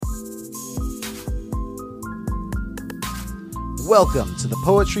Welcome to the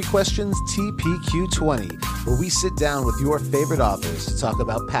Poetry Questions TPQ20, where we sit down with your favorite authors to talk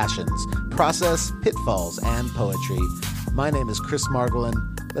about passions, process, pitfalls, and poetry. My name is Chris Margolin.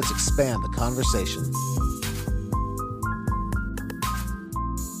 Let's expand the conversation.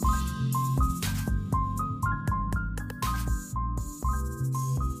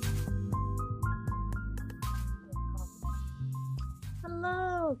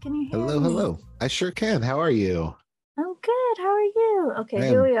 Hello, can you hear me? Hello. I sure can. How are you? I'm good. How are you? Okay, I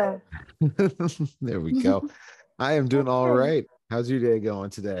here am. we are. There we go. I am doing all Okay. right. How's your day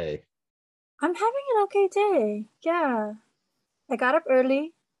going today? I'm having an okay day. Yeah. I got up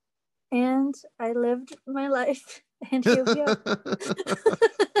early and I lived my life, and here we are.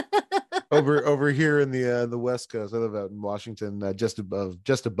 over here in the West Coast, I live out in Washington, just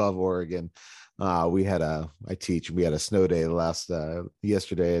above Oregon. We had a snow day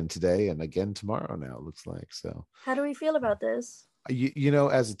yesterday and today, and again tomorrow. Now it looks like. So How do we feel about this?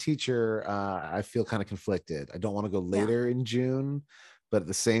 as a teacher, I feel kind of conflicted. I don't want to go Yeah. later in June, but at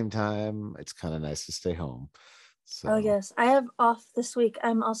the same time, it's kind of nice to stay home. So. Oh yes, I have off this week.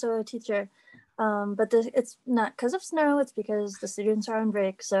 I'm also a teacher, but it's not because of snow. It's because the students are on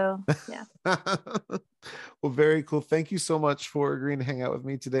break. So yeah. Well, very cool. Thank you so much for agreeing to hang out with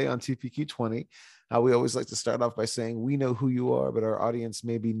me today on TPQ20. We always like to start off by saying we know who you are, but our audience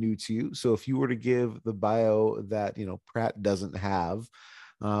may be new to you. So if you were to give the bio that Pratt doesn't have,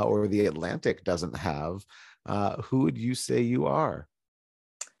 or the Atlantic doesn't have, who would you say you are?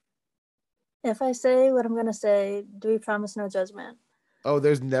 If I say what I'm gonna say, do we promise no judgment? Oh,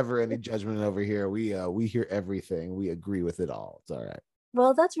 there's never any judgment over here. We hear everything. We agree with it all. It's all right.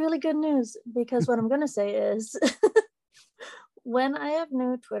 Well, that's really good news, because what I'm gonna say is when I have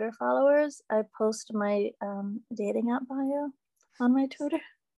new Twitter followers, I post my dating app bio on my Twitter.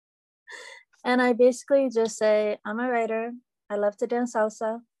 And I basically just say, I'm a writer. I love to dance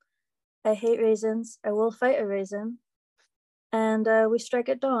salsa. I hate raisins. I will fight a raisin. And we strike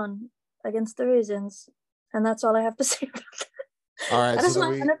at dawn against the raisins. And that's all I have to say about that. All right. That is my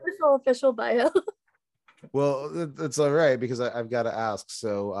unofficial official bio. Well, that's all right, because I've got to ask.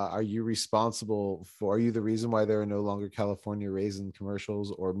 So are you the reason why there are no longer California Raisin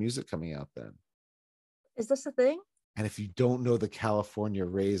commercials or music coming out then? Is this a thing? And if you don't know the California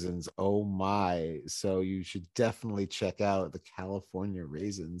Raisins, oh my. So you should definitely check out the California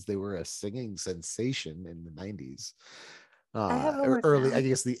Raisins. They were a singing sensation in the 90s. Early, I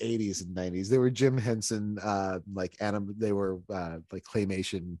guess the 80s and 90s. They were Jim Henson, they were like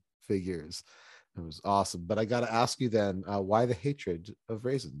claymation figures. It was awesome. But I got to ask you then, why the hatred of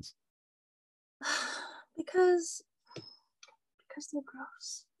raisins? Because they're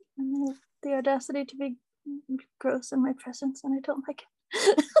gross, and they have the audacity to be gross in my presence, and I don't like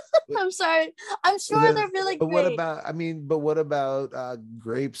it. I'm sorry. I'm sure they're really great. What about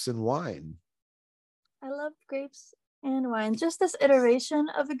grapes and wine? I love grapes and wine. Just this iteration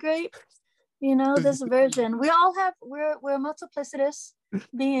of a grape, this version. We're multiplicitous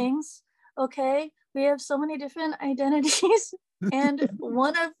beings. Okay, we have so many different identities, and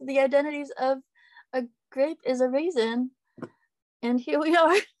one of the identities of a grape is a raisin, and here we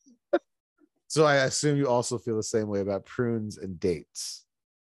are. So I assume you also feel the same way about prunes and dates.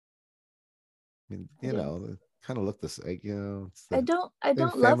 I mean, they kind of look the same. I don't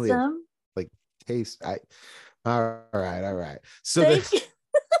love them. Like taste. All right. So Thank you.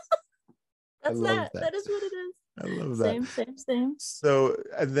 That's that. That is what it is. I love that. Same. So,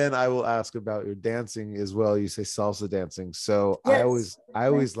 and then I will ask about your dancing as well. You say salsa dancing. So yes. I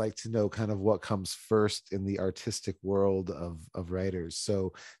always like to know kind of what comes first in the artistic world of writers.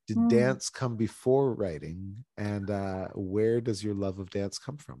 So did dance come before writing? And where does your love of dance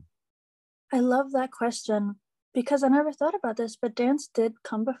come from? I love that question, because I never thought about this, but dance did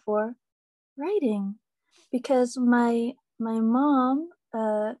come before writing, because my mom,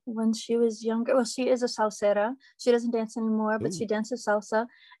 when she was younger, well, she is a salsera. She doesn't dance anymore, but she dances salsa.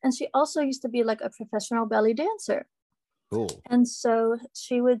 And she also used to be like a professional belly dancer. Cool. And so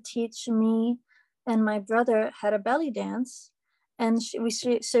she would teach me and my brother how to belly dance. And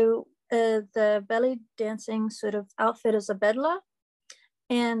the belly dancing sort of outfit is a bedla.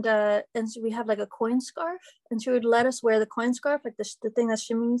 And so we have like a coin scarf, and she would let us wear the coin scarf, like the thing that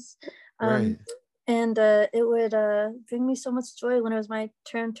shimmies. Right. And it would bring me so much joy when it was my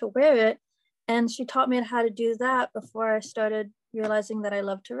turn to wear it. And she taught me how to do that before I started realizing that I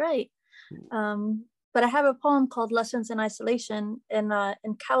love to write. But I have a poem called Lessons in Isolation in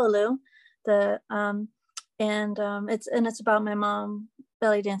Callaloo, it's about my mom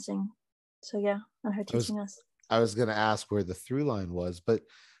belly dancing. So yeah, and her teaching us. I was going to ask where the through line was, but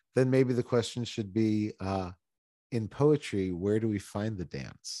then maybe the question should be, in poetry, where do we find the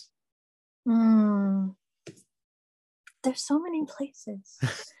dance? Mm, there's so many places.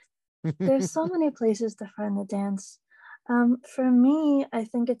 There's so many places to find the dance. For me, I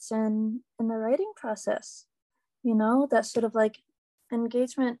think it's in the writing process. You know, that sort of like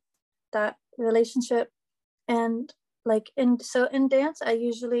engagement, that relationship, and like in dance, I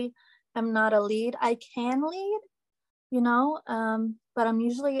usually am not a lead. I can lead, you know, but I'm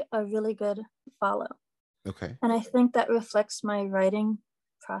usually a really good follow. Okay. And I think that reflects my writing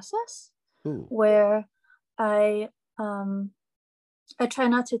process, Ooh. where I um, I try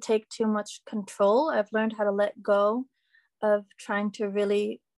not to take too much control. I've learned how to let go of trying to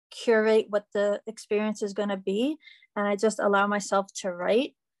really curate what the experience is going to be, and I just allow myself to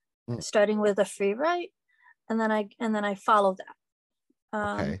write, Mm. starting with a free write, and then I follow that.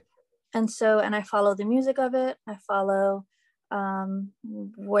 Okay. And I follow the music of it. I follow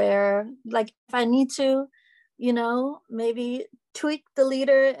where, like, if I need to, you know, maybe tweak the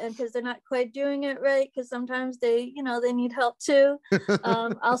leader, and because they're not quite doing it right, because sometimes they, you know, they need help too.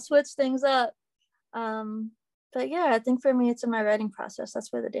 I'll switch things up. But yeah, I think for me, it's in my writing process.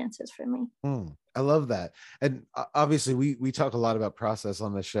 That's where the dance is for me. I love that. And obviously we talk a lot about process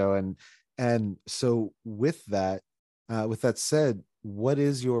on the show, and so with that said, what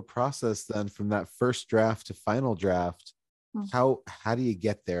is your process then from that first draft to final draft? How do you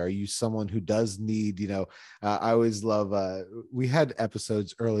get there? Are you someone who does need, I always love, we had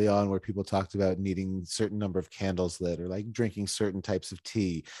episodes early on where people talked about needing certain number of candles lit, or like drinking certain types of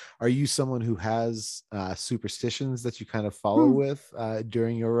tea. Are you someone who has superstitions that you kind of follow with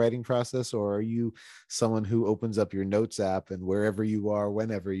during your writing process, or are you someone who opens up your notes app and wherever you are,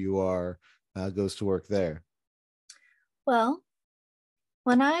 whenever you are, goes to work there? Well,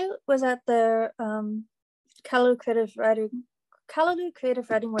 when I was at the Callaloo Creative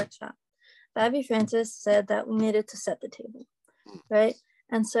Writing Workshop, Babby Francis said that we needed to set the table, right?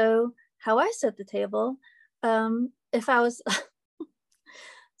 And so how I set the table, if I was,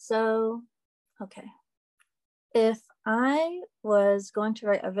 so, okay. If I was going to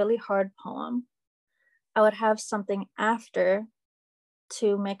write a really hard poem, I would have something after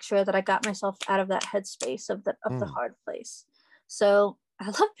to make sure that I got myself out of that headspace of the hard place. So I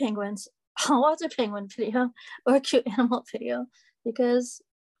love penguins. I'll watch a penguin video or a cute animal video because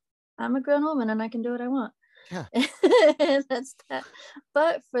I'm a grown woman and I can do what I want. Yeah. That's that.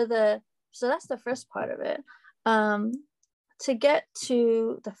 But so that's the first part of it. To get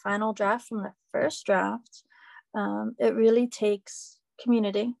to the final draft from the first draft, it really takes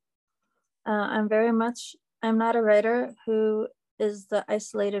community. I'm not a writer who is the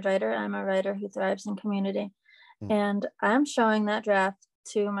isolated writer. I'm a writer who thrives in community. And I'm showing that draft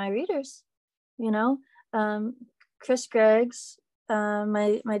to my readers. Chris Greggs,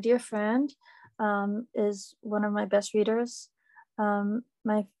 my dear friend, is one of my best readers.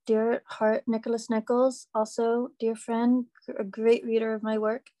 My dear heart, Nicholas Nichols, also dear friend, a great reader of my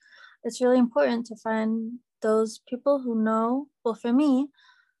work. It's really important to find those people who know, well, for me,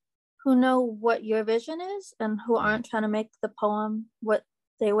 who know what your vision is and who aren't trying to make the poem what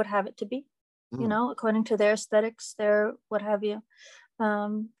they would have it to be, according to their aesthetics, their what have you.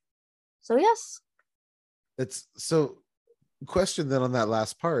 So yes. It's so question then on that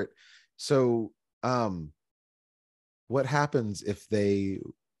last part. So what happens if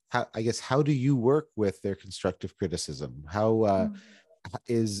how do you work with their constructive criticism? How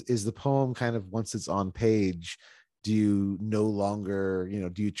is the poem kind of, once it's on page, do you no longer,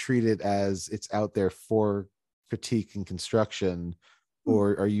 do you treat it as it's out there for critique and construction,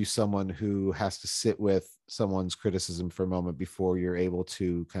 or are you someone who has to sit with someone's criticism for a moment before you're able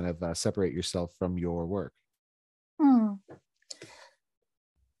to kind of separate yourself from your work? That's a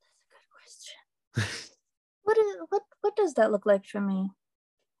good question. What does that look like for me?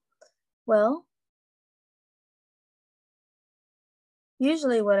 Well,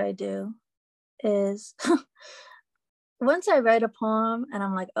 usually what I do is once I write a poem and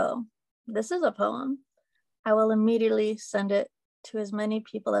I'm like, oh, this is a poem, I will immediately send it to as many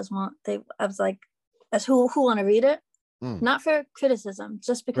people as want. As who want to read it, not for criticism,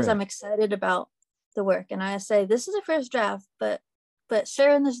 just because I'm excited about the work. And I say, this is a first draft, but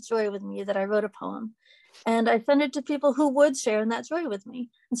sharing this joy with me that I wrote a poem, and I send it to people who would share in that joy with me.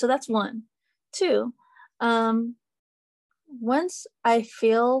 And so that's one. Two, once I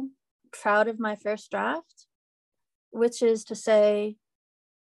feel proud of my first draft, which is to say,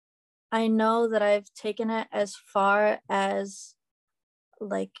 I know that I've taken it as far as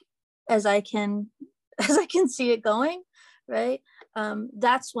as I can see it going, right?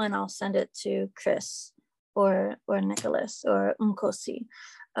 That's when I'll send it to Chris or Nicholas or Nkosi.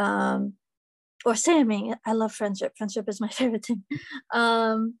 or Sammy. I love friendship. Friendship is my favorite thing.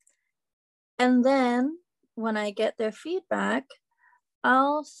 And then when I get their feedback,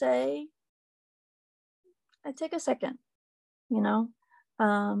 I'll say, I take a second, you know,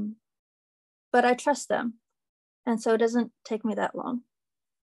 but I trust them. And so it doesn't take me that long.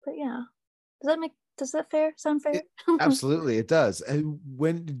 But yeah, does that sound fair? Absolutely, it does. And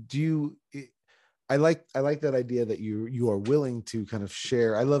when do you, I like that idea that you are willing to kind of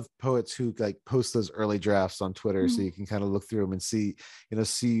share. I love poets who like post those early drafts on Twitter, so you can kind of look through them and see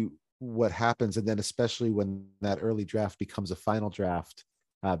what happens, and then especially when that early draft becomes a final draft,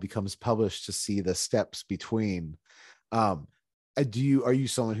 becomes published, to see the steps between. Are you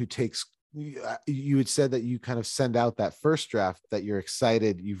someone who takes, you had said that you kind of send out that first draft, that you're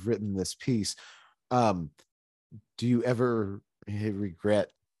excited you've written this piece. Do you ever regret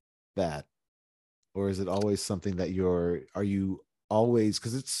that? Or is it always something that are you always,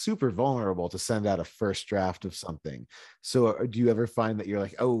 because it's super vulnerable to send out a first draft of something. So do you ever find that you're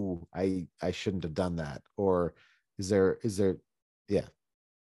like, oh, I shouldn't have done that? Or is there, yeah.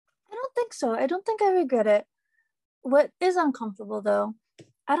 I don't think so. I don't think I regret it. What is uncomfortable though,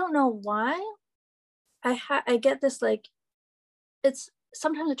 I don't know why, I get this, like, it's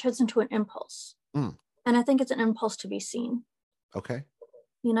sometimes it turns into an impulse. And I think it's an impulse to be seen. Okay.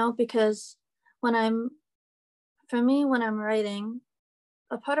 Because when I'm writing,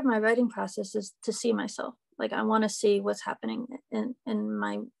 a part of my writing process is to see myself. Like, I want to see what's happening in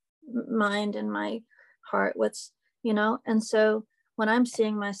my mind and my heart, and so when I'm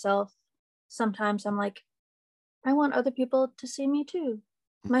seeing myself, sometimes I'm like, I want other people to see me too.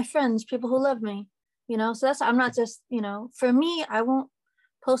 My friends, people who love me, so that's, I'm not just, for me, I won't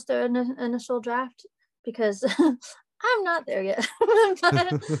post an initial draft because I'm not there yet. And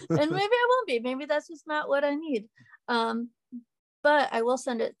maybe I won't be. Maybe that's just not what I need. But I will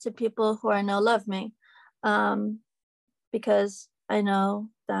send it to people who I know love me, because I know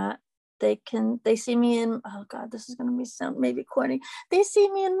that they see me in, oh God, this is going to sound maybe corny. They see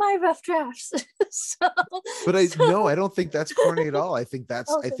me in my rough drafts. But I don't think that's corny at all. I think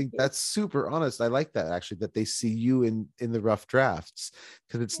that's super honest. I like that, actually, that they see you in the rough drafts,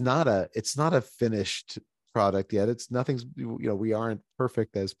 because it's not a finished product yet. It's nothing's, we aren't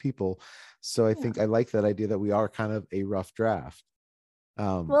perfect as people. So I think I like that idea that we are kind of a rough draft.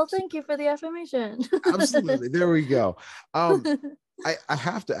 Well, thank you for the affirmation. Absolutely. There we go. I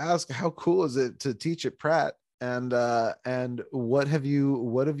have to ask, how cool is it to teach at Pratt? And what have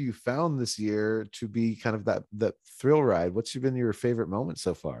you found this year to be kind of that thrill ride? What's been your favorite moment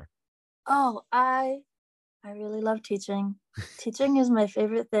so far? Oh, I really love teaching. Teaching is my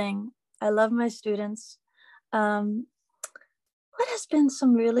favorite thing. I love my students. What has been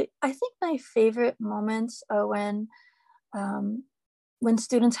I think my favorite moments are when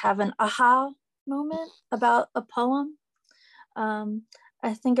students have an aha moment about a poem.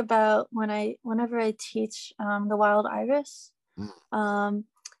 I think about whenever I teach the Wild Iris,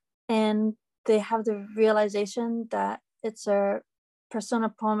 and they have the realization that it's a persona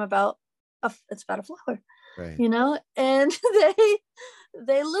poem about it's about a flower, right? And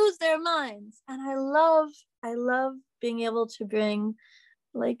they lose their minds, and I love being able to bring,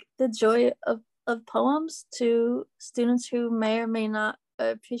 like, the joy of poems to students who may or may not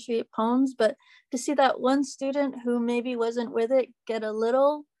appreciate poems, but to see that one student who maybe wasn't with it get a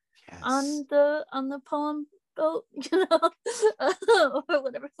little on the poem boat, or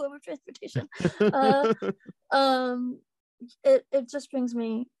whatever form of transportation. It just brings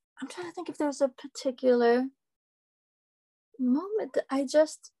me, I'm trying to think if there's a particular moment that I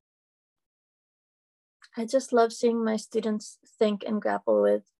just love seeing my students think and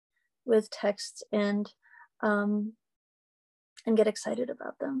grapple with text, and get excited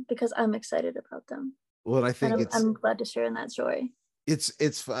about them, because I'm excited about them. Well, I think I'm glad to share in that joy. It's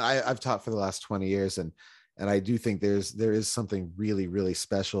I've taught for the last 20 years, and I do think there is something really, really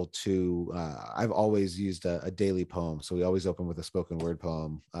special to, I've always used a daily poem. So we always open with a spoken word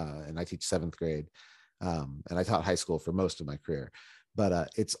poem, and I teach 7th grade, and I taught high school for most of my career. But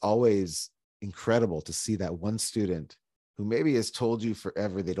it's always incredible to see that one student who maybe has told you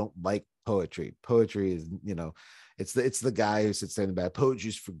forever they don't like poetry. Poetry is, it's the guy who sits there in the back,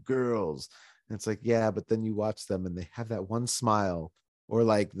 poetry's for girls. And it's like, yeah, but then you watch them and they have that one smile. Or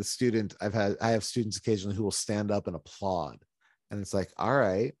like the student I have students occasionally who will stand up and applaud. And it's like, all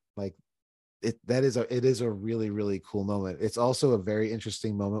right, like it is a really, really cool moment. It's also a very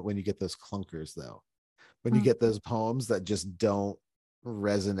interesting moment when you get those clunkers, though. When you get those poems that just don't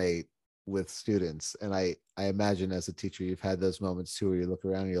resonate with students. And I imagine as a teacher, you've had those moments too, where you look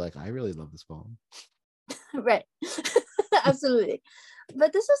around and you're like, I really love this poem. Right. Absolutely.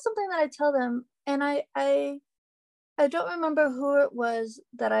 But this is something that I tell them, and I don't remember who it was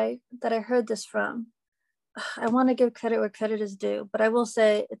that I heard this from. I want to give credit where credit is due, but I will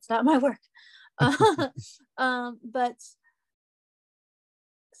say it's not my work. But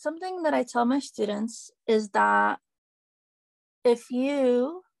something that I tell my students is that if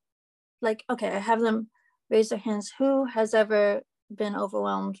you, like, okay, I have them raise their hands. Who has ever been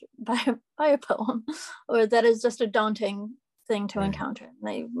overwhelmed by a poem, or that is just a daunting thing to encounter?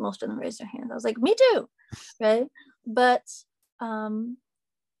 And most of them raise their hands. I was like, me too, right? But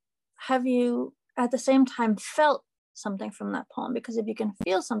have you at the same time felt something from that poem? Because if you can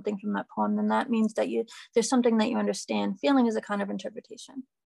feel something from that poem, then that means that there's something that you understand. Feeling is a kind of interpretation,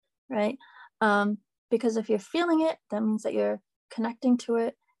 right? Because if you're feeling it, that means that you're connecting to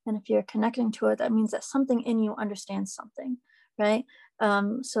it. And if you're connecting to it, that means that something in you understands something, right?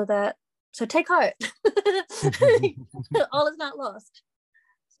 So take heart. All is not lost.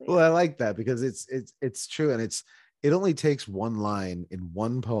 So, yeah. Well, I like that because it's true, and it only takes one line in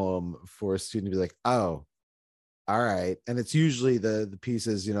one poem for a student to be like, oh, all right. And it's usually the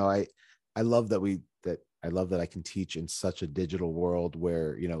pieces, I love that I can teach in such a digital world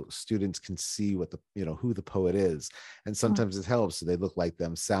where, students can see what who the poet is. And sometimes it helps. So they look like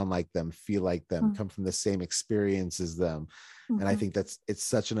them, sound like them, feel like them, come from the same experience as them. And I think it's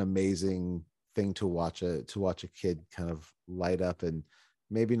such an amazing thing to watch a kid kind of light up, and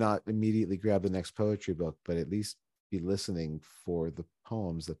maybe not immediately grab the next poetry book, but at least be listening for the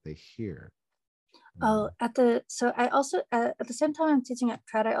poems that they hear. Oh, I also at the same time I'm teaching at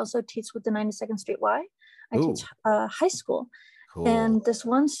Pratt, I also teach with the 92nd Street Y. I teach high school. Cool. And this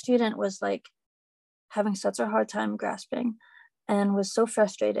one student was like having such a hard time grasping and was so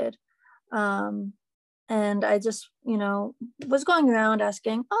frustrated. And I just, was going around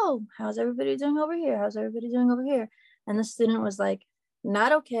asking, oh, how's everybody doing over here? How's everybody doing over here? And the student was like,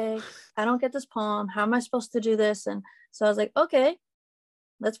 not okay. I don't get this poem. How am I supposed to do this? And so I was like, okay,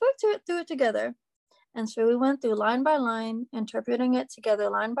 let's work through it together. And so we went through line by line, interpreting it together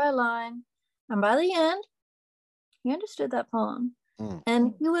line by line. And by the end, he understood that poem.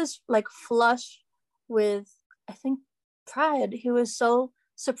 And he was like flush with, I think, pride. He was so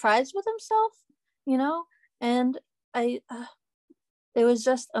surprised with himself, and it was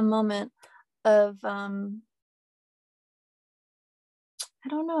just a moment of, I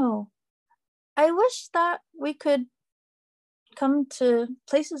don't know. I wish that we could come to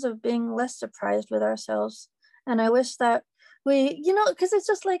places of being less surprised with ourselves. And I wish that we, because it's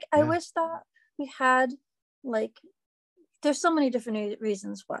just like, I wish that we had, like, there's so many different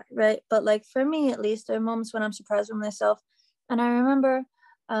reasons why, right? But like for me, at least, there are moments when I'm surprised with myself. And I remember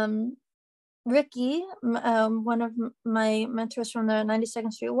Ricky, one of my mentors from the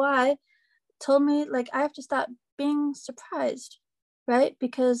 92nd Street Y, told me, like, I have to stop being surprised, right?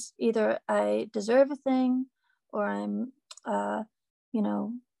 Because either I deserve a thing, or I'm I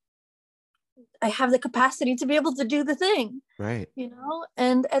have the capacity to be able to do the thing, right?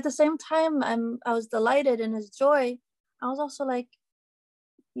 And at the same time, I was delighted in his joy. I was also like,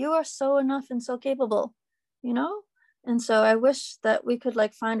 you are so enough and so capable, and so I wish that we could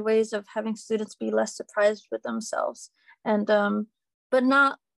like find ways of having students be less surprised with themselves, and but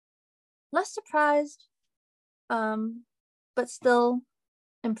not less surprised, but still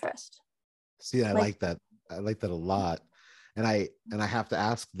impressed. See, I like that. I like that a lot. And I have to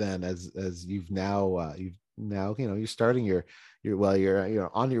ask then, as you're starting you're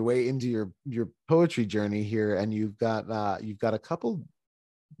on your way into your poetry journey here, and you've got a couple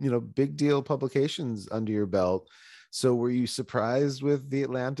big deal publications under your belt. So were you surprised with the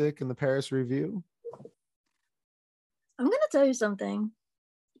Atlantic and the Paris Review? I'm gonna tell you something.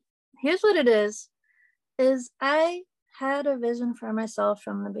 Here's what it is I had a vision for myself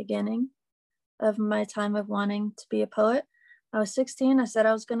from the beginning of my time of wanting to be a poet. I was 16. I said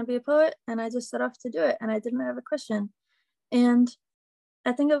I was going to be a poet, and I just set off to do it, and I didn't have a question. And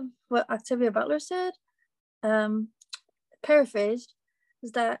I think of what Octavia Butler said, paraphrased,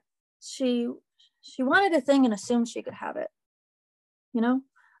 is that she wanted a thing and assumed she could have it,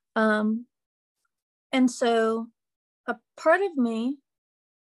 and so a part of me,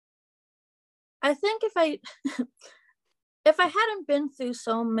 I think if I hadn't been through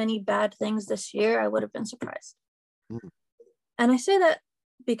so many bad things this year, I would have been surprised. And I say that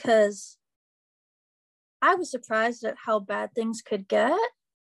because I was surprised at how bad things could get.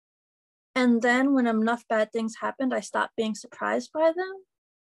 And then when enough bad things happened, I stopped being surprised by them.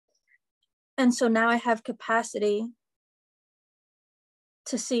 And so now I have capacity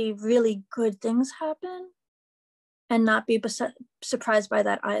to see really good things happen and not be surprised by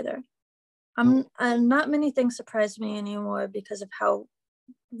that either. I'm not many things surprise me anymore because of how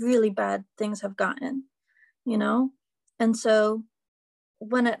really bad things have gotten, you know? And so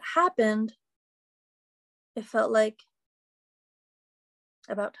when it happened, it felt like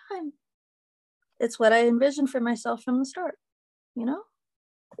about time. It's what I envisioned for myself from the start, you know?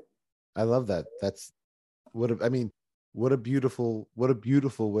 I love that. That's I mean, what a beautiful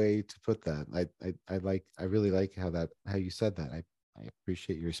way to put that. I really like how you said that. I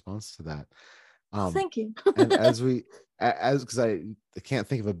appreciate your response to that. Thank you. And because I can't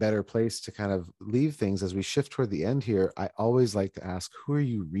think of a better place to kind of leave things as we shift toward the end here. I always like to ask, who are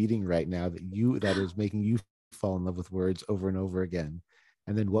you reading right now that is making you fall in love with words over and over again?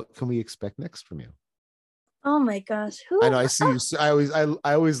 And then what can we expect next from you? Oh my gosh. I know, I see you. I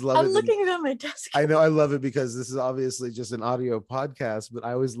always love it. I'm looking around my desk. I know, I love it because this is obviously just an audio podcast, but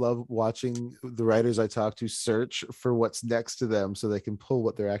I always love watching the writers I talk to search for what's next to them so they can pull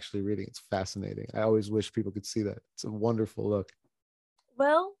what they're actually reading. It's fascinating. I always wish people could see that. It's a wonderful look.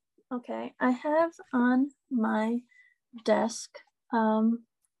 Well, okay. I have on my desk, what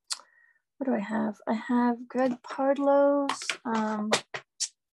do I have? I have Greg Pardlow's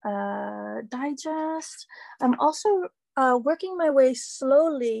digest. I'm also working my way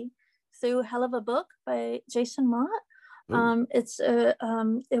slowly through Hell of a Book by Jason Mott. It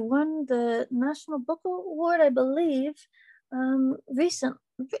won the National Book Award, I believe, in recent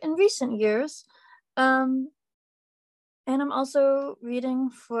years. And I'm also reading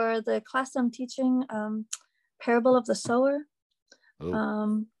for the class I'm teaching, Parable of the Sower.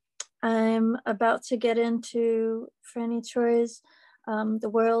 I'm about to get into Franny Troy's The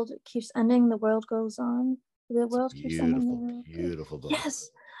World Keeps Ending, The World Goes On. The World Keeps Ending. Beautiful book. Yes.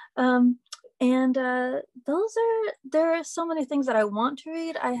 There are so many things that I want to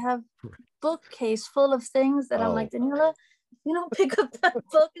read. I have a bookcase full of things that I'm like, Daniella, you don't pick up that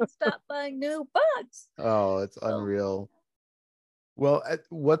book and stop buying new books. Oh, it's unreal. Well,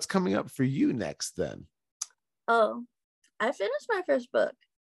 what's coming up for you next then? Oh, I finished my first book.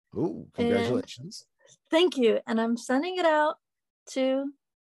 Oh, congratulations. Thank you. And I'm sending it out to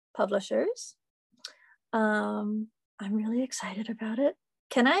publishers. I'm really excited about it.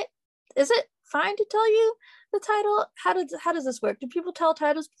 Is it fine to tell you the title? How does this work? Do people tell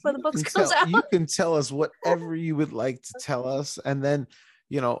titles before the book comes out? You can tell us whatever you would like to tell us, and then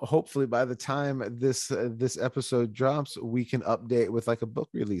hopefully by the time this episode drops, we can update with like a book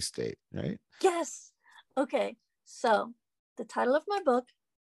release date, right? Yes. Okay. So the title of my book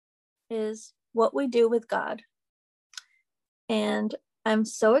is What We Do with God, and I'm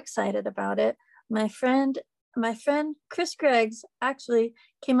so excited about it. My friend Chris Greggs actually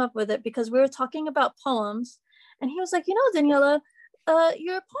came up with it because we were talking about poems, and he was like, Daniella,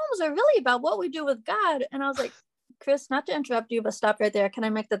 your poems are really about what we do with God. And I was like, Chris, not to interrupt you, but stop right there. Can I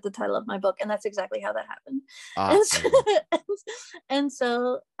make that the title of my book? And that's exactly how that happened. Awesome.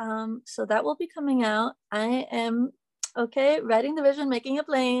 So that will be coming out. I am writing the vision, making it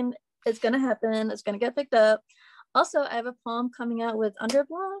plain. It's gonna happen. It's gonna get picked up. Also, I have a poem coming out with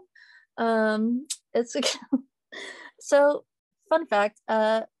Underblog. So fun fact,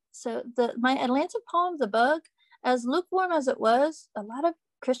 my Atlanta poem, The Bug, as lukewarm as it was, a lot of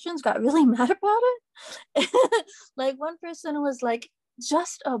Christians got really mad about it. Like one person was like,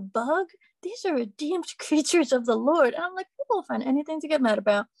 just a bug? These are redeemed creatures of the Lord. And I'm like, people will find anything to get mad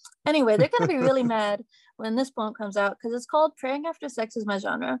about. Anyway, they're gonna be really mad when this poem comes out because it's called Praying After Sex Is My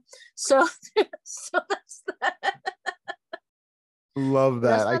Genre. So that's that. Love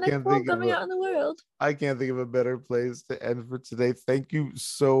that. I can't think coming out in the world. I can't think of a better place to end for today. Thank you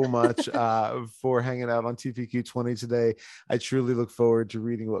so much for hanging out on TPQ20 today. I truly look forward to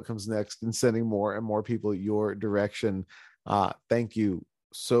reading what comes next and sending more and more people your direction. Thank you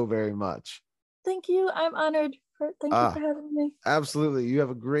so very much. Thank you. I'm honored. Thank you for having me. Absolutely. You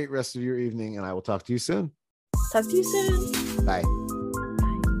have a great rest of your evening, and I will talk to you soon. Talk to you soon. Bye.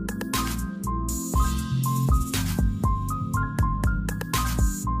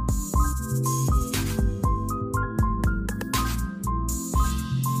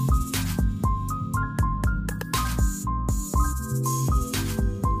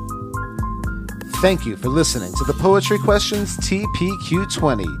 Thank you for listening to the Poetry Questions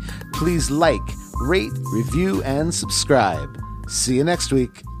TPQ20. Please like, rate, review, and subscribe. See you next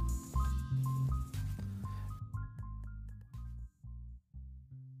week.